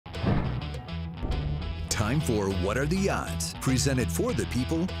Time for What Are the Odds? Presented for the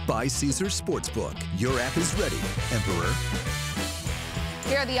people by Caesars Sportsbook. Your app is ready, Emperor.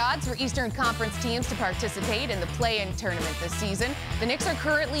 Here are the odds for Eastern Conference teams to participate in the play-in tournament this season. The Knicks are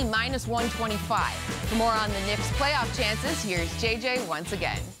currently minus 125. For more on the Knicks' playoff chances, here's JJ once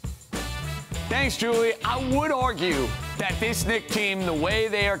again. Thanks, Julie. I would argue that this Knicks team, the way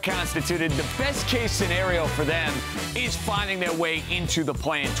they are constituted, the best case scenario for them is finding their way into the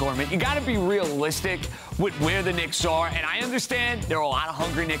play-in tournament. You got to be realistic with where the Knicks are, and I understand there are a lot of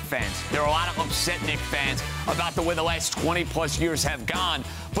hungry Knicks fans. There are a lot of upset Knicks fans about the way the last 20-plus years have gone.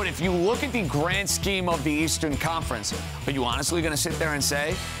 But if you look at the grand scheme of the Eastern Conference, are you honestly going to sit there and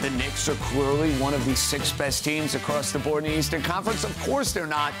say the Knicks are clearly one of the 6 best teams across the board in the Eastern Conference? Of course they're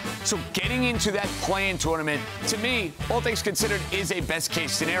not. So getting into that play-in tournament, to me, all things considered, is a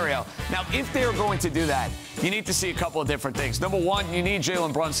best-case scenario. Now, if they're going to do that, you need to see a couple of different things. Number one, you need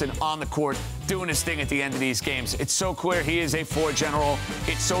Jalen Brunson on the court doing his thing at the end of these games. It's so clear he is a floor general.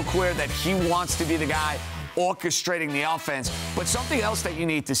 It's so clear that he wants to be the guy orchestrating the offense. But something else that you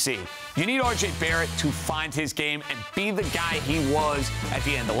need to see, you need R.J. Barrett to find his game and be the guy he was at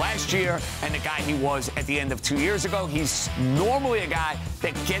the end of last year and the guy he was at the end of 2 years ago. He's normally a guy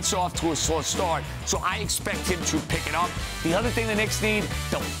that gets off to a slow start, so I expect him to pick it up. The other thing the Knicks need,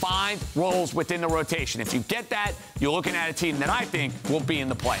 defined roles within the rotation. If you get that, you're looking at a team that I think will be in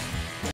the play.